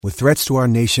With threats to our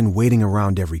nation waiting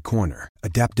around every corner,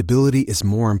 adaptability is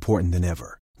more important than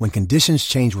ever. When conditions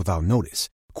change without notice,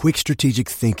 quick strategic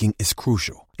thinking is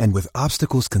crucial. And with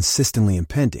obstacles consistently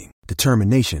impending,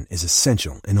 determination is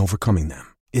essential in overcoming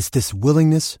them. It's this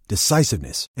willingness,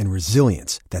 decisiveness, and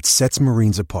resilience that sets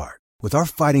Marines apart. With our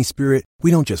fighting spirit, we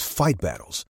don't just fight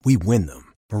battles, we win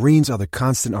them. Marines are the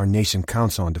constant our nation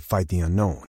counts on to fight the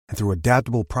unknown. And through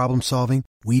adaptable problem solving,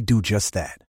 we do just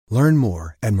that. Learn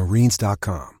more at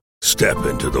marines.com. Step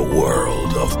into the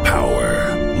world of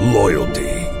power, loyalty,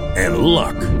 and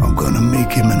luck. I'm gonna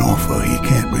make him an offer he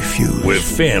can't refuse. With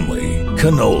family,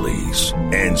 cannolis,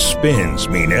 and spins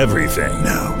mean everything.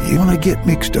 Now, you wanna get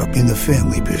mixed up in the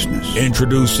family business.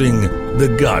 Introducing The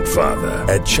Godfather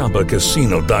at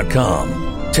ChumbaCasino.com.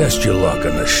 Test your luck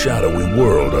in the shadowy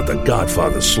world of The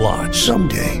Godfather slot.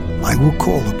 Someday, I will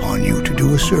call upon you to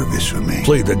do a service for me.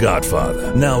 Play The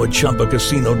Godfather now at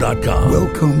ChumbaCasino.com.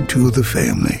 Welcome to the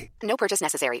family. No purchase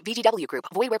necessary. VGW Group.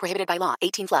 Void where prohibited by law.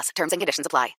 18 plus. Terms and conditions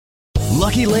apply.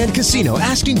 Lucky Land Casino,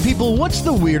 asking people, what's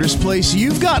the weirdest place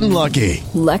you've gotten lucky?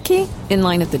 Lucky? In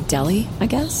line at the deli, I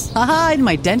guess? Aha, in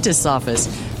my dentist's office.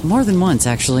 More than once,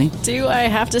 actually. Do I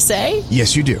have to say?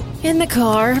 Yes, you do. In the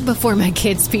car before my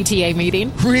kids' PTA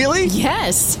meeting. Really?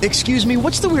 Yes. Excuse me,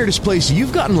 what's the weirdest place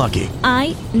you've gotten lucky?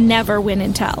 I never win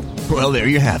and tell. Well, there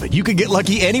you have it. You can get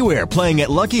lucky anywhere, playing at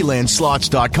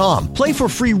LuckyLandSlots.com. Play for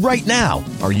free right now.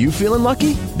 Are you feeling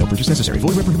lucky? No purchase necessary. Void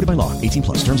where prohibited by law. 18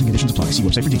 plus. Terms and conditions apply. See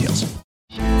website for details.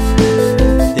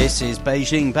 This is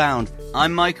Beijing Bound.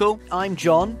 I'm Michael. I'm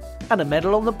John. And a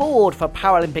medal on the board for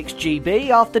Paralympics GB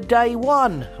after day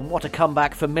one. And what a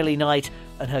comeback for Millie Knight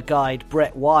and her guide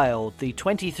Brett Wild, the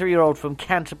 23-year-old from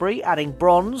Canterbury, adding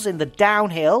bronze in the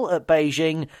downhill at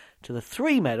Beijing to the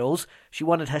 3 medals she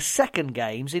won at her second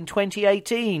games in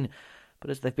 2018. But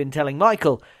as they've been telling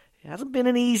Michael, it hasn't been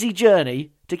an easy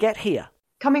journey to get here.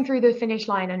 Coming through the finish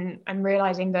line and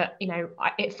realising that,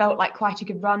 it felt like quite a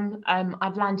good run.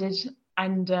 I'd landed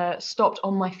and stopped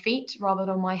on my feet rather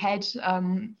than on my head,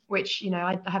 which,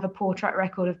 I have a poor track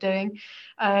record of doing,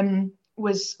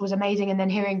 was amazing. And then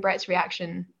hearing Brett's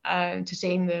reaction to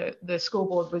seeing the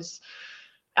scoreboard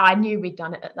I knew we'd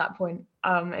done it at that point.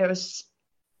 It was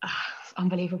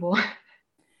unbelievable.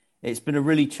 It's been a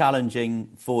really challenging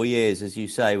 4 years, as you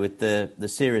say, with the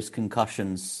serious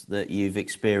concussions that you've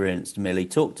experienced, Millie.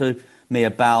 Talk to me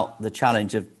about the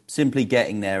challenge of simply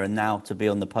getting there and now to be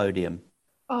on the podium.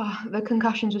 Oh, the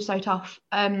concussions were so tough.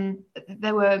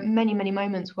 There were many, many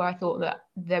moments where I thought that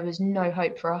there was no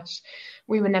hope for us.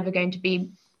 We were never going to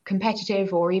be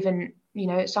competitive, or even,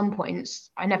 at some points,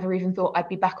 I never even thought I'd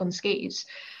be back on skis.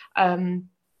 And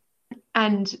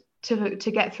to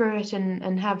get through it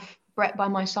and have Brett by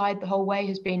my side the whole way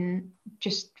has been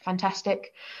just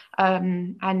fantastic.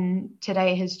 And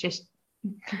today has just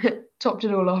topped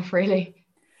it all off, really.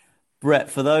 Brett,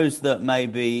 for those that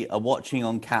maybe are watching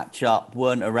on catch up,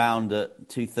 weren't around at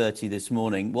 2:30 this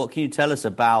morning, what can you tell us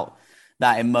about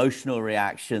that emotional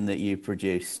reaction that you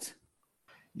produced?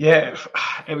 Yeah,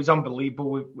 it was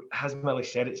unbelievable. As Millie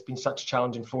said, it's been such a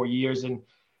challenging 4 years, and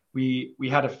we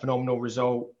had a phenomenal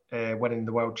result winning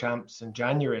the World Champs in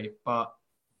January. But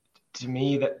to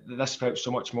me, this felt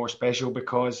so much more special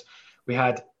because we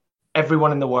had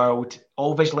everyone in the world,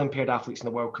 all visually impaired athletes in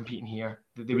the world competing here.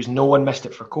 There was no one missed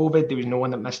it for COVID. There was no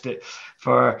one that missed it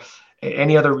for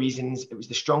any other reasons. It was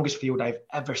the strongest field I've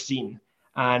ever seen.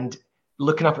 And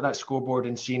looking up at that scoreboard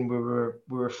and seeing we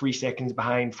were 3 seconds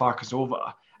behind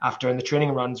Farkasova after in the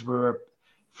training runs we were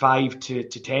 5 to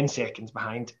 10 seconds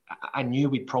behind, I knew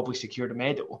we'd probably secured a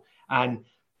medal. And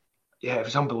yeah, it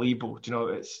was unbelievable.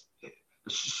 It's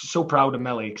so proud of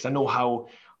Millie because I know how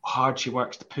hard she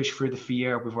works to push through the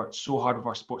fear. We've worked so hard with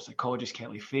our sports psychologist,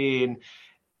 Kelly Fay, and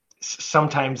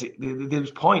sometimes there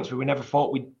was points where we never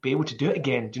thought we'd be able to do it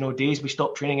again. Days we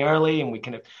stopped training early and we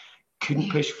kind of couldn't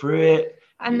push through it.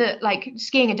 And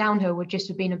skiing a downhill would just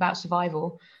have been about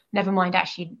survival, never mind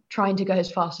actually trying to go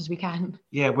as fast as we can.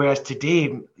 Yeah, whereas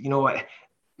today,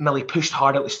 Millie pushed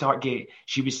hard out the start gate.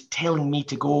 She was telling me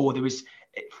to go.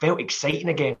 It felt exciting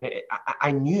again.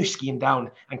 I knew skiing down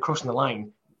and crossing the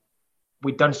line,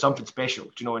 we'd done something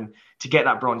special, and to get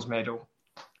that bronze medal,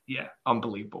 yeah,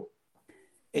 unbelievable.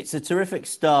 It's a terrific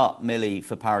start, Millie,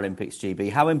 for Paralympics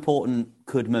GB. How important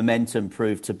could momentum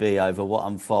prove to be over what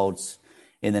unfolds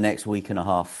in the next week and a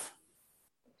half?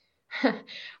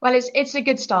 Well, it's a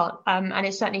good start, and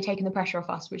it's certainly taken the pressure off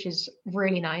us, which is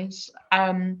really nice.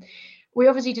 We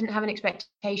obviously didn't have any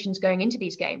expectations going into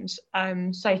these games,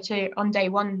 so on day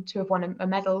one to have won a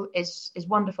medal is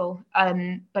wonderful,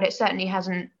 but it certainly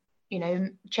hasn't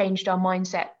changed our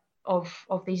mindset of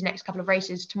these next couple of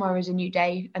races. Tomorrow is a new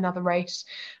day, another race,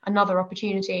 another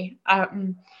opportunity.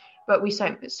 But we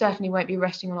certainly won't be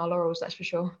resting on our laurels, that's for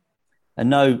sure. And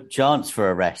no chance for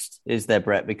a rest, is there,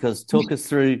 Brett? Because talk us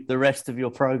through the rest of your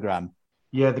programme.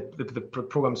 Yeah, the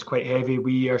programme's quite heavy.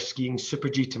 We are skiing Super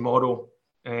G tomorrow,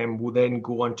 and we'll then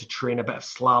go on to train a bit of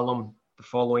slalom the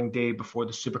following day before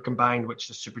the Super Combined, which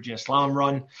is a Super G and slalom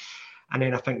run. And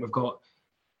then I think we've got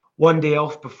one day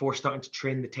off before starting to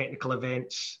train the technical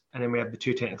events, and then we have the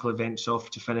 2 technical events off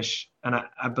to finish. And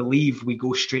I believe we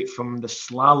go straight from the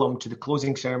slalom to the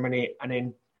closing ceremony and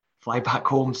then fly back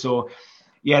home. So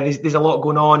yeah, there's a lot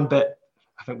going on, but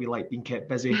I think we like being kept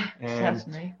busy.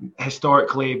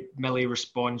 Historically, Millie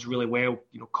responds really well.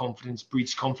 Confidence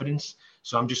breeds confidence.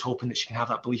 So I'm just hoping that she can have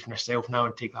that belief in herself now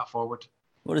and take that forward.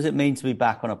 What does it mean to be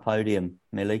back on a podium,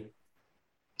 Millie?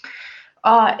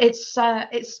 It's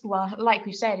well, like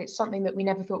we said, it's something that we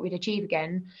never thought we'd achieve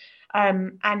again.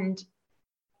 And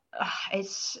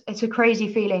it's a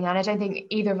crazy feeling. And I don't think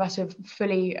either of us have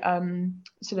fully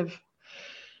sort of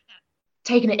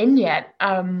taken it in yet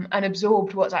and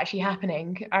absorbed what's actually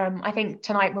happening. I think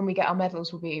tonight when we get our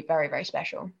medals will be very, very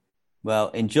special. Well,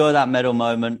 enjoy that medal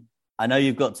moment. I know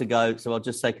you've got to go, so I'll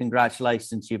just say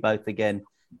congratulations to you both again,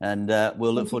 and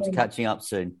we'll look forward to catching up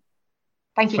soon.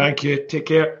 Thank you. Thank you. Take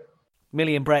care.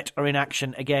 Millie and Brett are in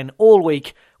action again all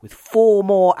week with 4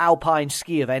 more alpine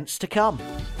ski events to come.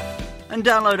 And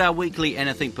download our weekly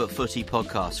Anything But Footy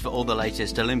podcast for all the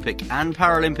latest Olympic and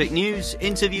Paralympic news,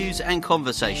 interviews and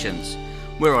conversations.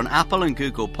 We're on Apple and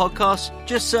Google Podcasts.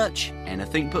 Just search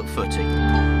Anything But Footy.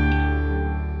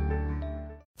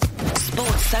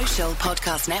 Sports Social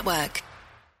Podcast Network.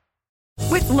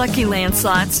 With Lucky Land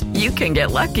Slots, you can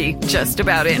get lucky just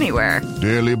about anywhere.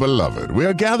 Dearly beloved, we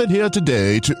are gathered here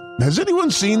today to... Has anyone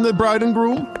seen the bride and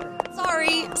groom?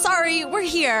 Sorry, we're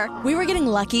here. We were getting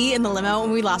lucky in the limo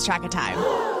and we lost track of time.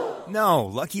 No,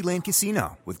 Lucky Land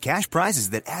Casino, with cash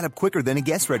prizes that add up quicker than a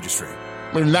guest registry.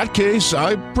 In that case,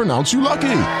 I pronounce you lucky.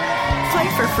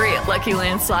 Play for free at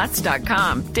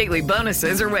LuckyLandSlots.com. Daily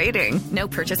bonuses are waiting. No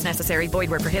purchase necessary. Void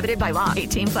where prohibited by law.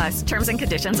 18+. Terms and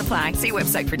conditions apply. See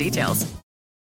website for details.